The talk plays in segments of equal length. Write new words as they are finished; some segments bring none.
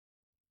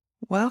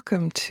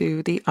Welcome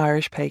to the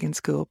Irish Pagan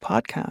School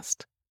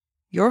podcast.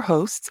 Your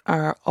hosts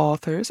are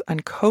authors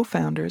and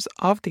co-founders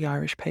of the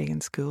Irish Pagan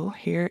School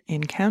here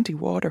in County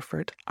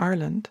Waterford,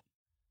 Ireland,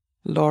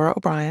 Laura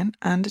O'Brien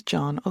and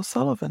John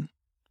O'Sullivan.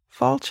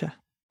 Fáilte.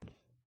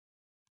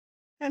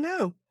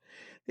 Hello,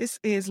 this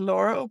is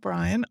Laura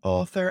O'Brien,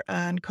 author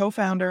and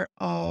co-founder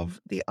of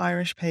the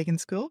Irish Pagan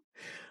School,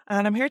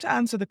 and I'm here to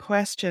answer the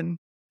question,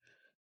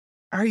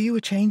 are you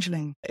a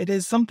changeling? It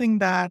is something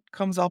that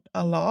comes up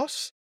a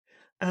lot,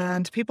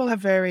 and people have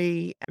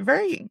very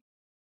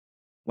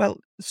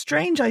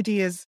strange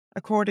ideas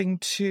according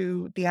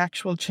to the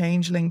actual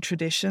changeling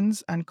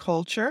traditions and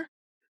culture,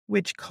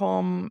 which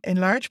come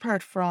in large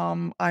part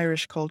from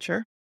Irish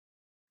culture.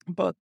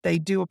 But they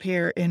do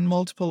appear in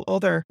multiple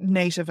other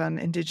native and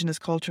indigenous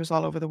cultures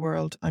all over the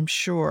world, I'm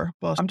sure.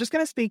 But I'm just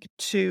going to speak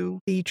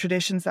to the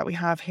traditions that we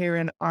have here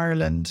in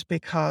Ireland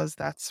because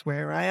that's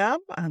where I am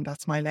and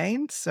that's my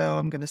lane. So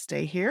I'm going to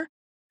stay here.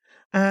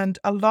 And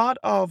a lot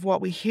of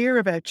what we hear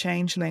about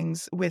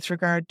changelings with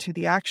regard to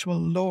the actual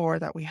lore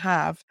that we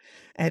have,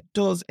 it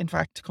does in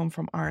fact come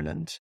from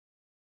Ireland.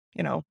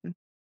 You know,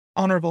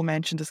 honourable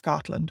mention to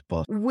Scotland.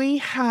 But we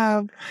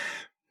have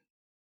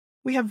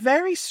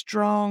very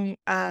strong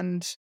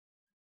and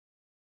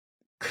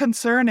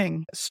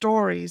concerning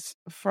stories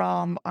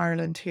from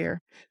Ireland here.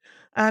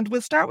 And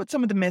we'll start with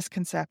some of the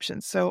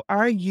misconceptions. So,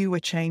 are you a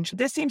change?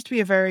 This seems to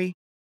be a very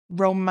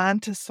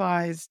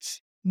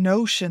romanticized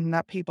notion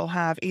that people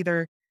have,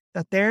 either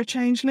that they're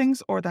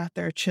changelings or that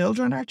their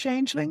children are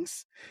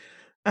changelings.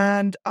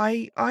 And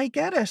I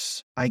get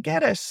it. I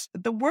get it.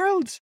 The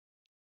world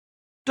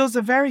does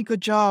a very good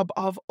job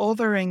of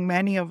othering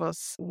many of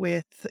us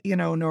with,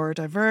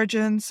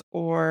 neurodivergence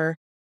or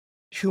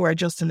who are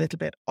just a little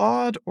bit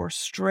odd or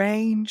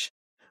strange.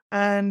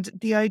 And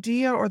the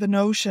idea or the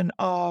notion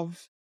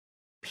of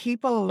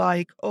people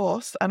like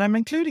us, and I'm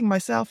including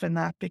myself in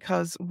that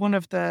because one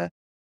of the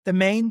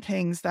main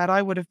things that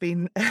I would have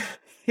been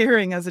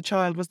hearing as a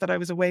child was that I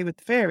was away with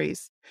the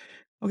fairies.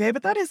 Okay,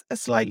 but that is a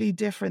slightly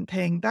different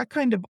thing. That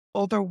kind of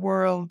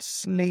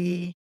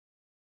otherworldly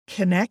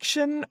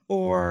connection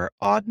or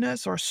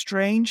oddness or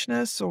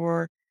strangeness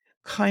or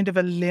kind of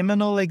a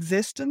liminal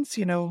existence,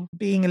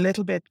 being a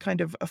little bit kind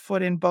of a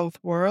foot in both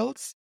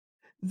worlds,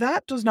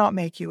 that does not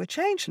make you a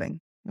changeling.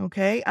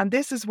 Okay. And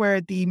this is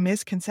where the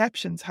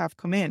misconceptions have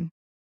come in.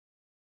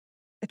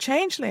 A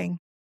changeling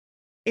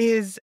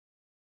is,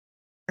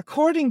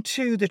 according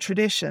to the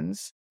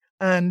traditions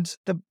and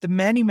the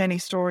many, many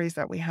stories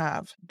that we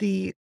have,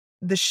 the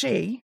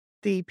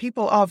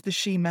people of the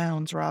She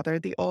Mounds, rather,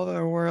 the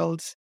other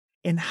world's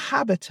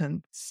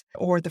inhabitants,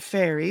 or the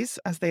fairies,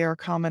 as they are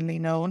commonly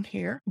known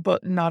here,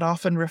 but not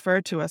often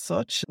referred to as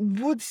such,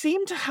 would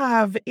seem to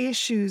have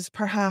issues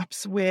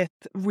perhaps with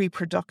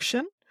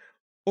reproduction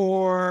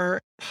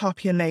or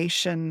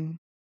population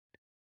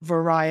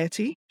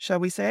variety, shall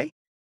we say.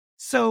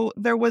 So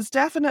there was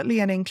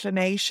definitely an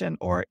inclination,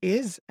 or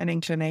is an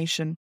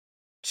inclination,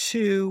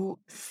 to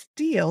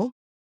steal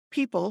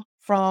people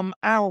from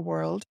our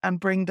world and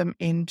bring them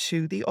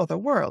into the other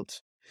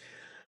world.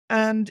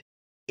 And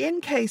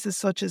in cases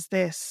such as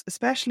this,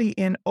 especially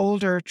in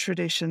older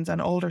traditions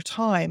and older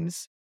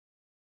times,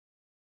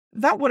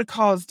 that would have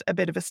caused a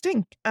bit of a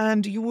stink.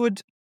 And you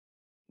would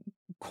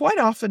quite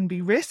often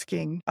be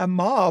risking a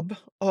mob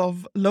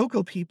of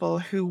local people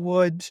who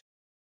would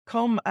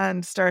come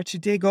and start to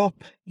dig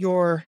up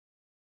your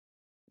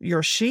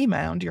she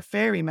mound, your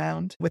fairy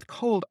mound, with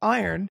cold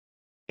iron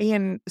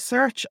in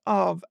search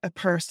of a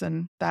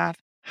person that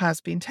has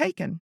been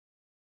taken.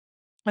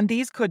 And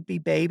these could be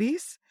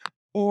babies,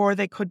 or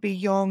they could be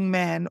young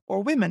men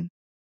or women.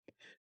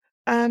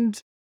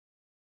 And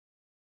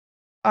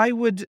I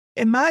would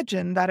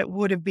imagine that it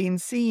would have been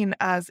seen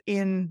as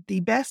in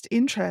the best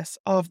interests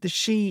of the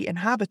she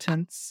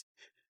inhabitants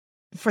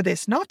for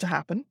this not to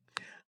happen.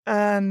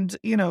 And,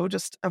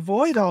 just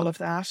avoid all of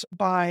that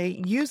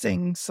by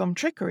using some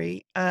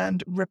trickery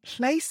and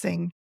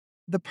replacing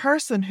the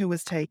person who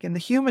was taken, the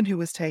human who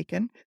was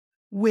taken,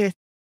 with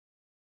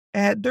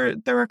there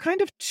are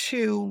kind of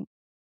two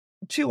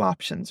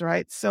options,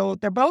 right? So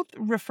they're both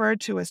referred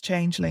to as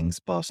changelings,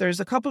 but there's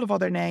a couple of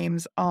other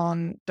names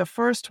on the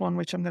first one,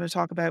 which I'm going to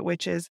talk about,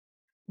 which is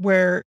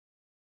where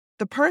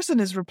the person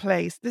is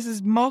replaced. This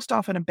is most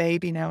often a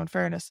baby now, in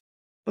fairness,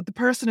 but the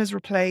person is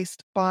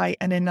replaced by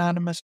an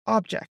inanimate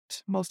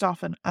object, most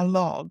often a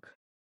log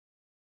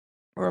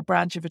or a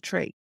branch of a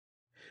tree.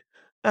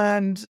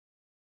 And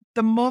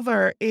the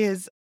mother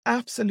is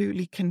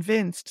absolutely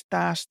convinced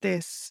that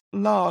this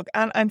log,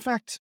 and in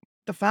fact,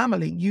 the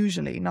family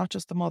usually, not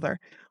just the mother,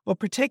 but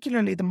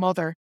particularly the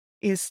mother,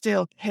 is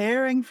still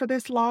caring for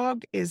this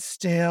log, is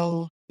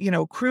still,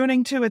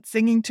 crooning to it,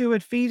 singing to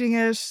it, feeding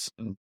it,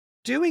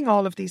 doing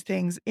all of these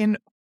things in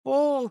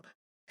full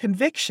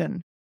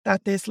conviction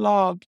that this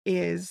log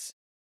is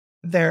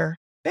their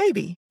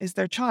baby, is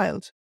their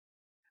child.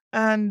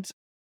 And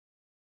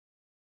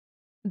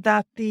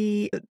that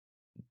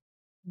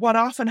what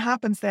often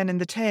happens then in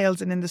the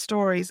tales and in the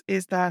stories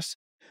is that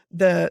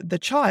the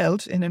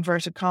child, in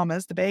inverted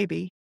commas, the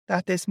baby,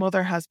 that this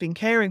mother has been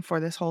caring for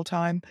this whole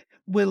time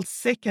will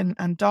sicken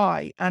and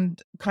die,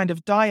 and kind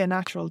of die a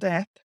natural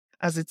death,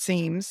 as it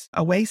seems,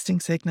 a wasting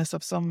sickness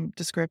of some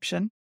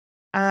description,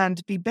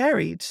 and be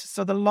buried.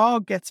 So the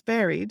log gets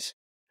buried,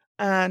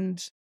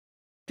 and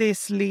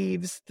this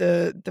leaves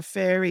the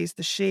fairies,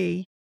 the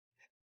she,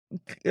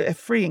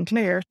 free and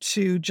clear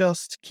to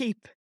just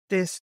keep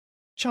this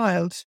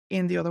child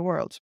in the other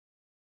world.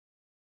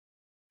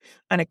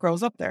 And it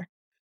grows up there.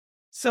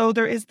 So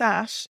there is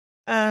that.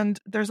 And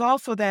there's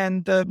also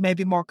then the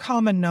maybe more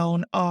common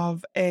known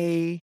of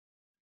a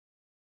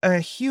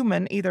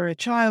human, either a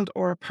child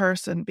or a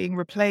person, being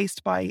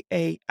replaced by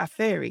a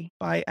fairy,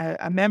 by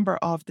a member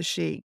of the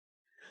she.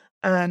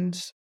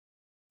 And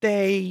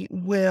they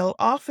will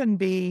often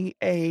be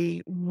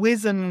a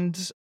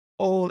wizened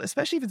old,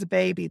 especially if it's a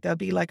baby, they'll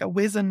be like a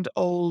wizened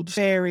old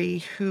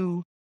fairy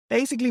who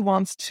basically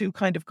wants to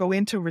kind of go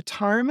into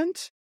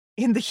retirement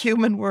in the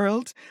human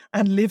world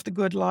and live the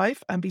good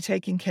life and be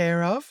taken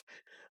care of,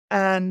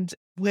 and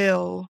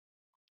will,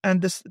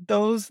 and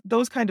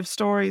those kind of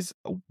stories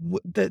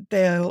that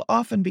they'll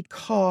often be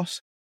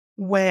caught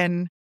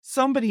when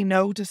somebody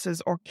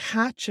notices or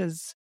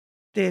catches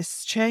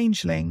this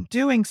changeling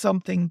doing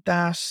something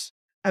that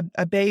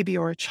a baby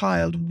or a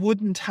child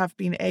wouldn't have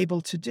been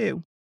able to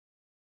do.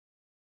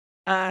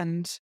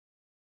 And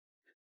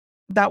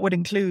that would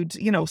include,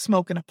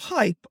 smoking a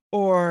pipe,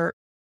 or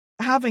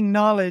having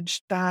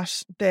knowledge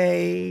that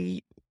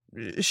they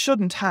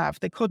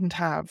they couldn't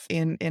have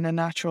in a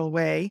natural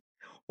way,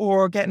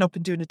 or getting up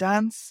and doing a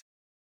dance,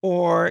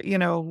 or,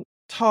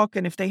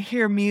 talking. If they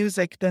hear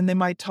music, then they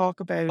might talk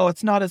about, oh,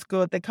 it's not as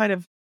good. They kind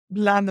of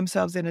land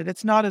themselves in it.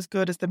 It's not as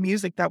good as the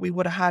music that we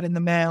would have had in the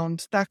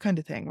mound, that kind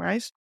of thing,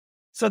 right?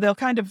 So they'll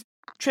kind of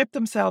trip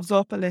themselves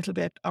up a little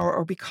bit,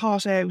 or be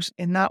caught out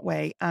in that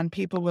way. And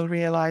people will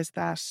realize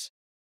that,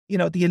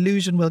 the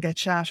illusion will get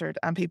shattered,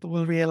 and people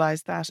will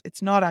realize that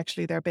it's not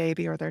actually their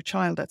baby or their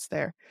child that's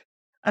there.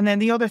 And then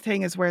the other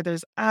thing is where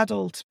there's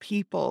adult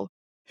people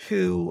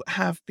who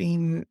have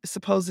been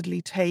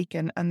supposedly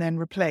taken and then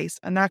replaced.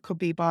 And that could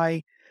be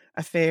by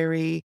a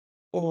fairy,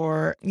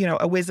 or,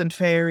 a wizened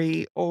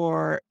fairy,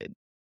 or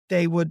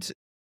they would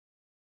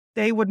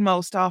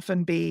most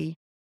often be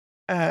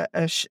a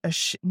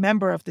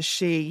member of the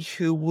she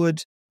who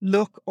would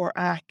look or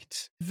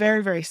act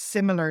very, very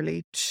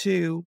similarly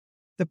to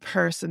the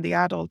person, the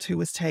adult who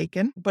was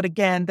taken. But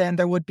again, then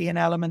there would be an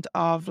element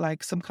of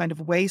like some kind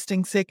of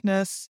wasting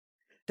sickness.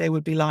 They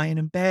would be lying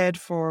in bed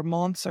for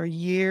months or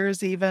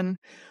years even.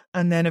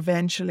 And then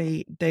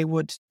eventually they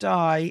would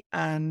die,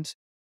 and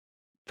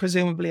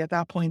presumably at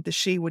that point the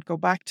she would go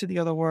back to the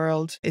other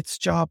world, its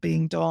job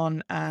being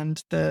done,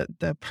 and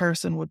the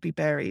person would be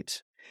buried.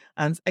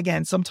 And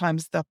again,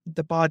 sometimes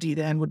the body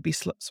then would be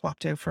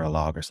swapped out for a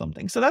log or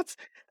something. So that's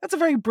a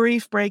very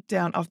brief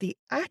breakdown of the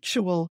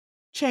actual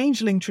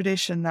changeling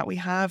tradition that we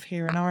have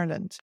here in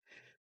Ireland.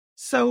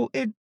 So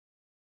it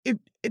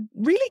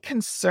really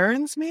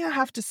concerns me, I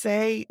have to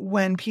say,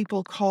 when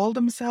people call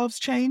themselves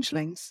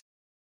changelings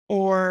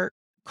or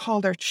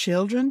call their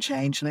children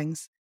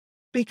changelings,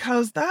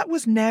 because that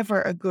was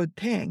never a good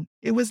thing.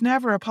 It was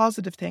never a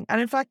positive thing.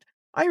 And in fact,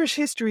 Irish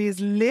history is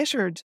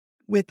littered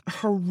with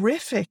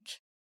horrific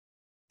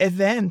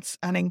events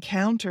and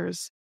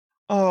encounters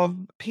of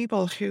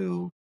people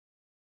who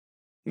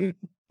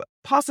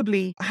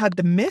possibly had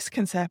the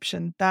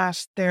misconception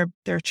that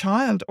their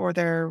child or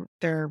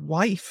their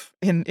wife,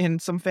 in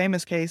some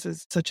famous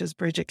cases such as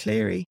Bridget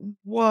Cleary,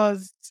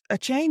 was a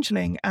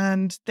changeling,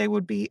 and they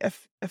would be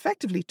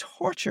effectively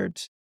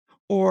tortured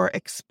or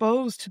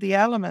exposed to the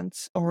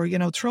elements, or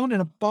thrown in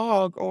a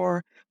bog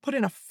or put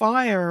in a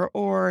fire,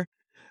 or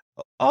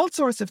all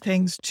sorts of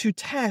things to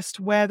test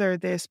whether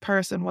this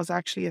person was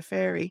actually a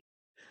fairy.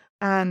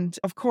 And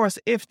of course,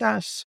 if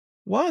that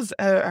was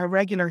a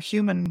regular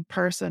human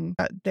person,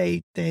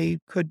 they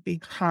could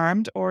be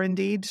harmed, or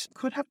indeed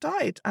could have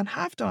died and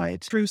have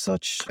died through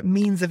such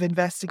means of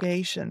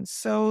investigation.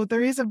 So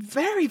there is a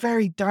very,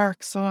 very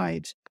dark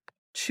side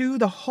to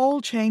the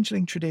whole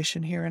changeling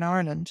tradition here in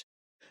Ireland.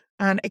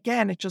 And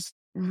again, it just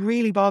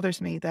really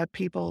bothers me that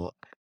people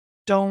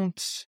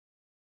don't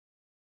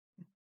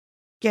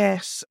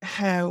get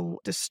how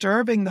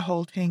disturbing the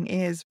whole thing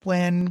is,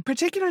 when,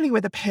 particularly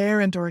with a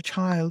parent or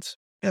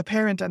a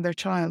parent and their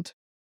child.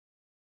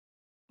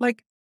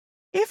 Like,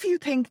 if you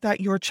think that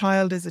your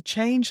child is a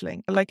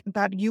changeling, like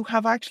that you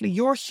have actually,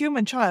 your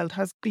human child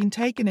has been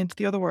taken into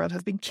the other world,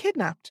 has been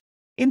kidnapped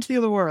into the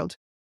other world,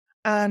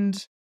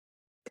 and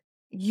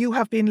you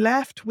have been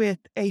left with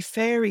a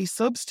fairy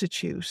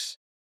substitute,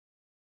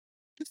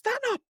 does that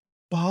not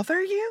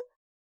bother you?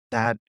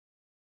 That,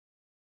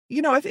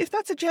 if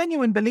that's a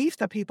genuine belief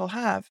that people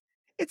have,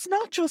 it's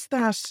not just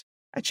that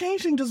a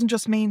changeling doesn't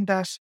just mean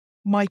that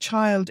my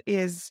child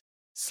is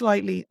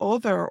slightly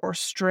other or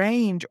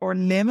strange or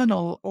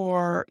liminal,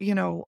 or,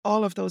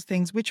 all of those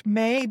things which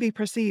may be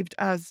perceived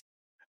as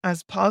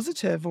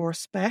positive or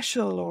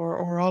special,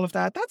 or all of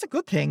that. That's a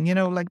good thing.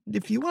 Like,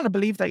 if you want to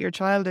believe that your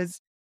child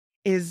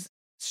is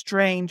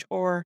strange,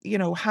 or,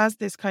 has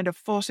this kind of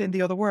foot in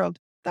the other world,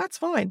 that's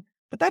fine.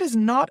 But that is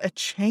not a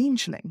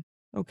changeling,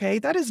 okay?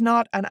 That is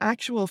not an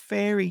actual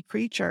fairy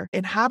creature,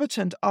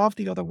 inhabitant of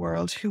the other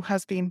world who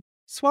has been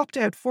swapped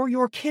out for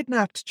your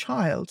kidnapped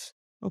child,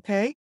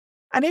 okay?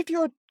 And if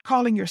you're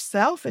calling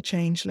yourself a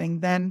changeling,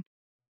 then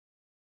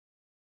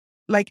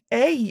like,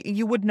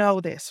 you would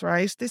know this,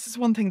 right? This is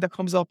one thing that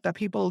comes up, that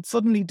people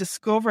suddenly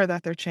discover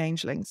that they're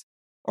changelings.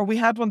 Or we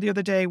had one the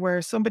other day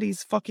where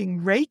somebody's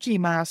fucking Reiki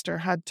master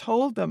had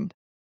told them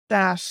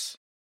that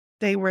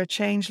they were a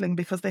changeling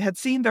because they had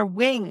seen their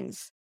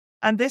wings.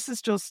 And this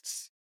is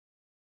just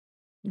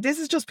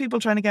people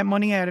trying to get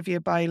money out of you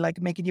by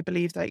like making you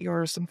believe that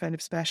you're some kind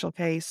of special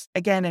case.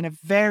 Again, in a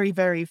very,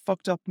 very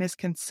fucked up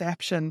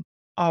misconception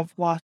of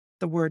what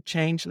the word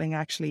changeling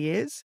actually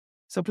is.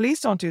 So please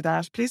don't do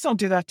that. Please don't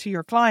do that to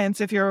your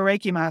clients if you're a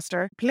Reiki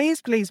master.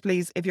 Please, please,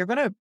 please, if you're going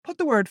to put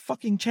the word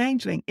fucking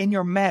changeling in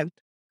your mouth,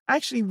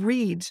 actually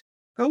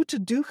go to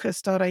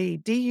duchas.ie,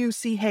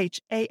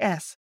 duchas.ie.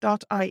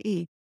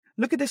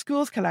 Look at the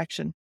schools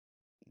collection.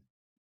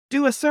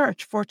 Do a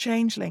search for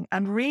changeling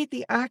and read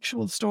the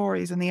actual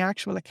stories and the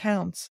actual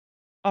accounts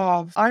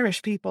of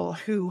Irish people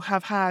who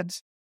have had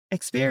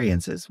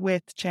experiences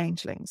with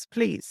changelings,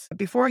 please,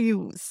 before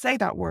you say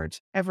that word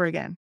ever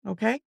again,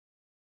 okay?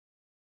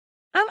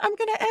 And I'm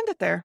going to end it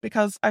there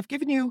because I've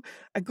given you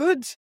a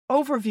good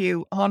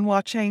overview on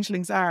what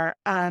changelings are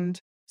and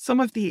some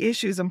of the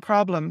issues and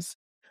problems.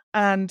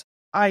 And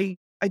I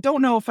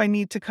don't know if I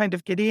need to kind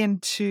of get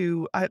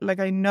into, I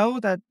know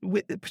that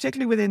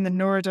particularly within the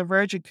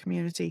neurodivergent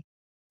community,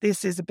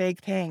 this is a big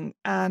thing.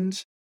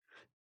 And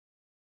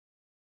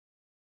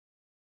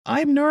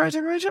I'm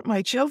neurodivergent.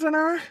 My children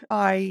are.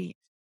 I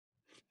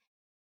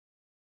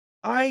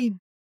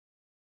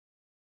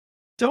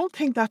don't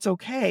think that's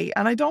okay.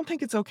 And I don't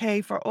think it's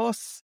okay for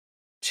us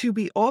to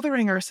be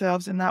othering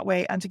ourselves in that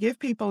way and to give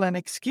people an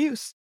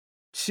excuse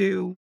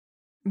to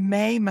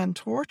maim and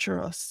torture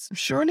us.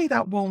 Surely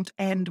that won't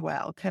end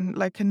well. Can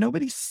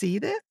nobody see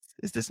this?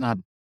 Is this not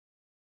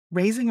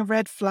raising a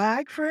red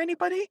flag for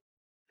anybody?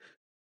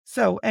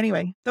 So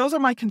anyway, those are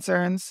my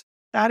concerns.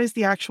 That is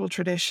the actual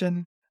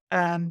tradition.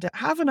 And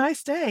have a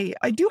nice day.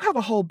 I do have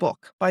a whole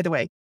book, by the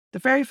way, The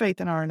Fairy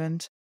Faith in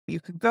Ireland.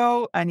 You can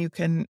go and you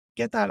can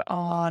get that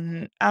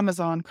on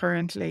Amazon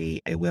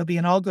currently. It will be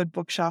in all good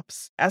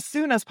bookshops as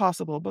soon as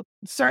possible, but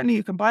certainly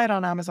you can buy it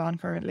on Amazon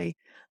currently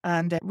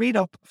and read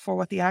up for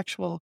what the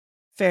actual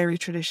fairy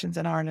traditions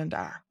in Ireland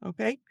are.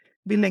 Okay?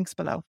 Be links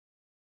below.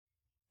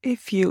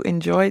 If you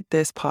enjoyed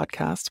this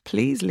podcast,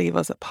 please leave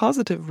us a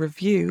positive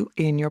review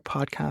in your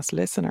podcast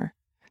listener.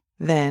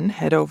 Then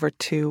head over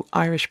to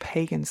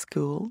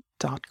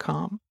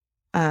irishpaganschool.com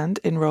and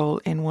enroll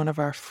in one of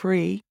our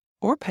free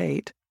or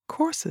paid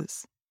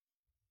courses.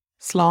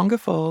 Slán go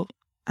fóill,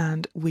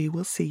 and we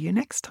will see you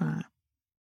next time.